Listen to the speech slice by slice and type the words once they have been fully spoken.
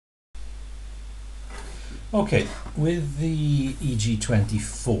Okay, with the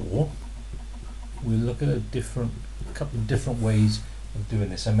Eg24, we'll look at a couple of different ways of doing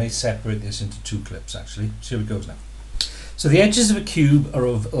this. I may separate this into two clips actually. So here it goes now. So the edges of a cube are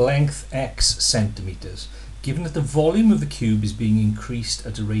of length x centimeters. Given that the volume of the cube is being increased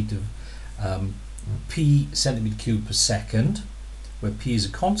at a rate of p centimeter cube per second, where p is a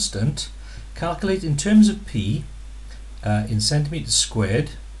constant, calculate in terms of p in centimeters squared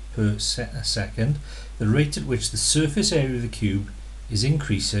per second the rate at which the surface area of the cube is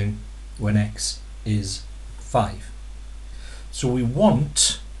increasing when x is 5. So we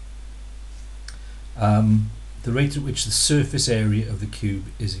want the rate at which the surface area of the cube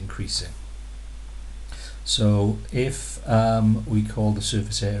is increasing. So if we call the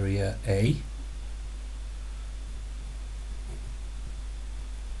surface area A,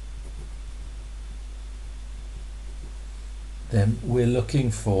 then we're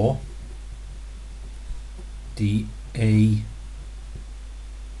looking for dA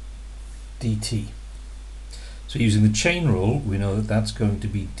dt. So using the chain rule, we know that that's going to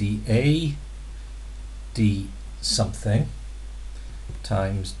be dA d something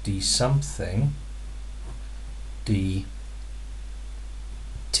times d something dt.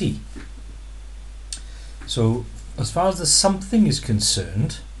 So as far as the something is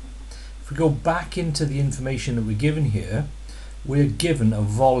concerned, if we go back into the information that we're given here, we're given a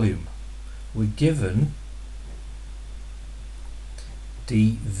volume. We're given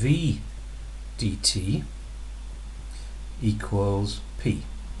dV dt equals P.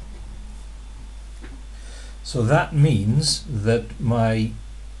 So that means that my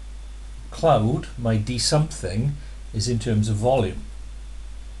cloud, my d something, is in terms of volume.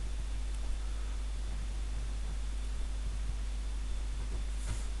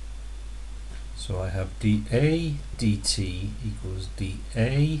 So I have dA dt equals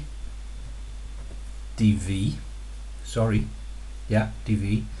dA dV,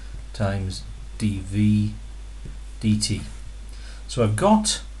 dV times dV dt. So I've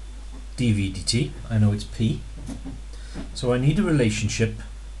got dV dt, I know it's P, so I need a relationship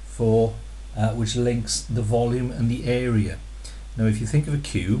for which links the volume and the area. Now if you think of a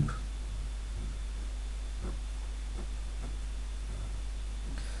cube,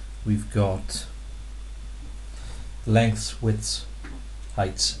 we've got lengths, widths,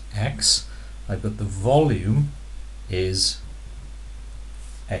 heights x. I've got the volume is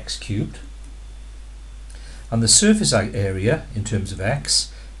x cubed, and the surface area in terms of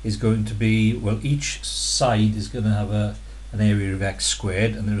x is going to be, well, each side is going to have an area of x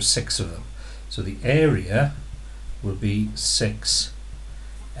squared, and there are 6 of them. So the area will be 6x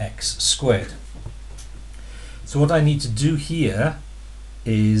squared. So what I need to do here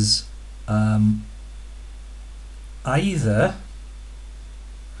is either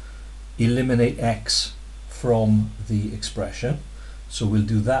eliminate x from the expression, so we'll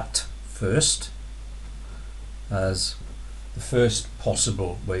do that first as the first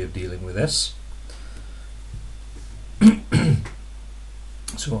possible way of dealing with this.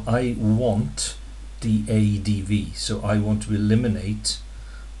 So I want dA dV, so I want to eliminate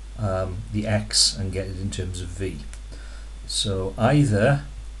the x and get it in terms of v. So either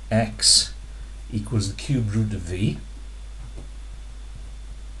x equals the cube root of v,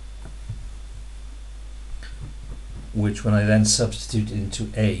 which when I then substitute into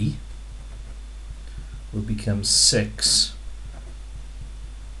a will become 6,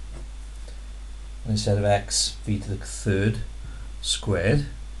 instead of x, v to the third squared,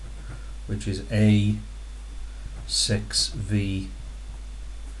 which is a 6v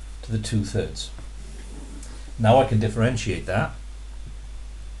to the 2/3. Now I can differentiate that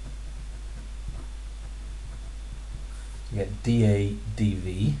to get dA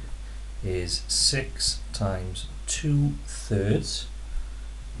dV is 6 times 2/3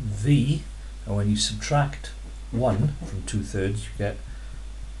 v, and when you subtract 1 from 2/3 you get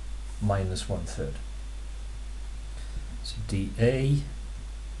minus 1/3. So dA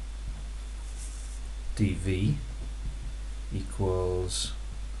dV equals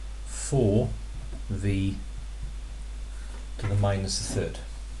 4v to the minus a third.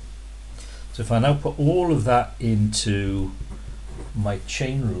 So if I now put all of that into my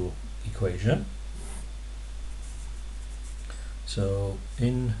chain rule equation, so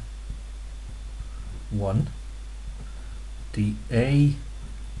in 1 dA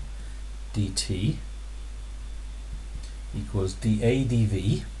dt equals dA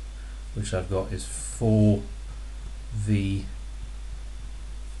dV, which I've got is 4v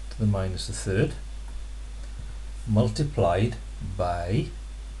to the minus a third, multiplied by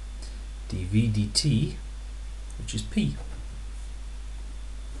dV dt, which is P.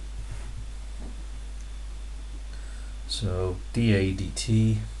 So dA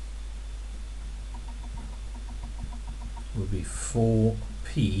dt will be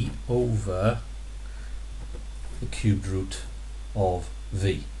 4p over the cubed root of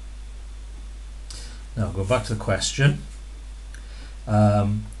v. Now go back to the question.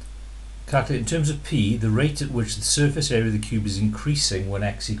 Calculate in terms of p the rate at which the surface area of the cube is increasing when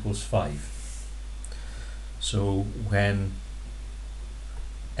x equals 5. So when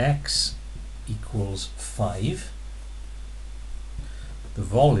x equals 5, the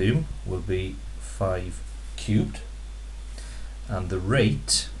volume will be 5 cubed, and the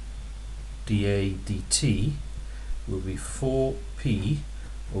rate dA dt will be 4p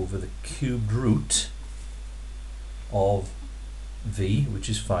over the cubed root of v, which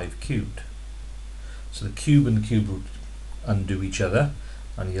is 5 cubed. So the cube and the cube root undo each other,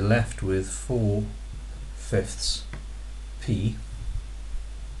 and you're left with 4/5 p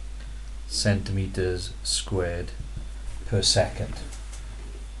centimeters squared per second.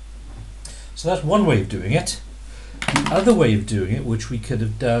 So that's one way of doing it. The other way of doing it, which we could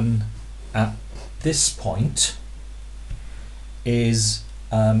have done at this point, is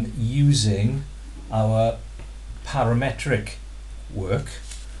using our parametric work.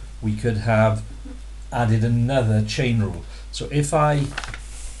 We could have added another chain rule. So if I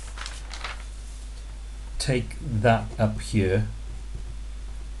take that up here,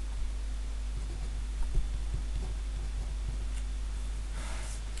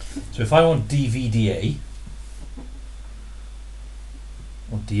 so if I want dVdA,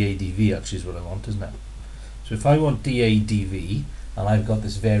 or dA dV actually is what I want, isn't it? So if I want dA dV, and I've got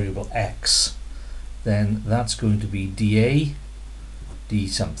this variable x, then that's going to be dA d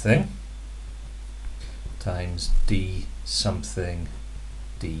something times d something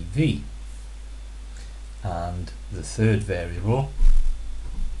dV. And the third variable,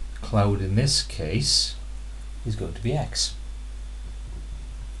 cloud in this case, is going to be x.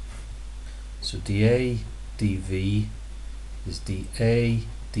 So dA dV is dA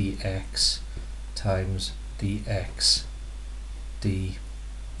dx times dx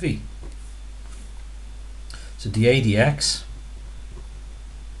dV. So dA dx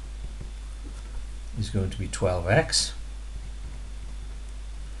is going to be 12x.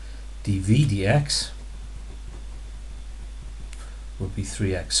 dV dx would be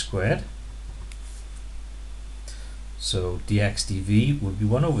 3x squared. So dx dV would be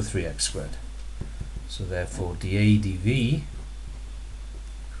 1 over 3x squared. So therefore dA dV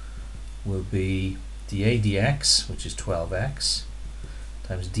will be dA dx, which is 12x,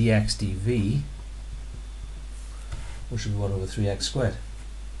 times dx dV, which will be 1 over 3x squared.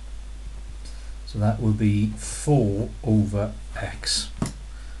 So that will be 4 over x.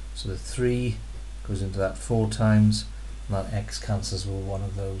 So the 3 goes into that 4 times, and that x cancels with one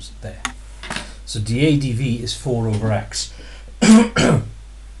of those there. So dA dV is 4 over x.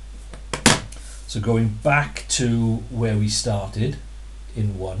 So going back to where we started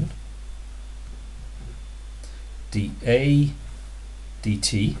in 1, dA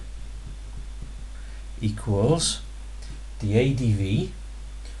dt equals dA dV,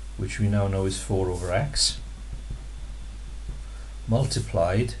 which we now know is 4 over x,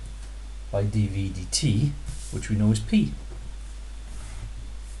 multiplied by dV dt, which we know is p.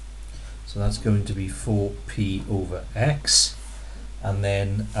 So that's going to be 4p over x, and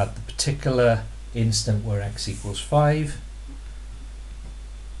then at the particular instant where x equals 5,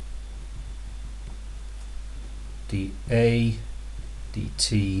 dA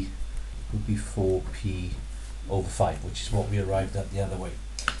dt would be 4p over 5, which is what we arrived at the other way.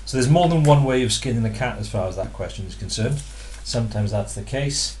 So there's more than one way of skinning the cat as far as that question is concerned. Sometimes that's the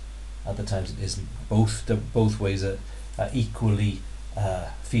case, other times it isn't. Both ways are equally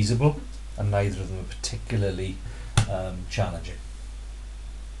feasible, and neither of them are particularly challenging.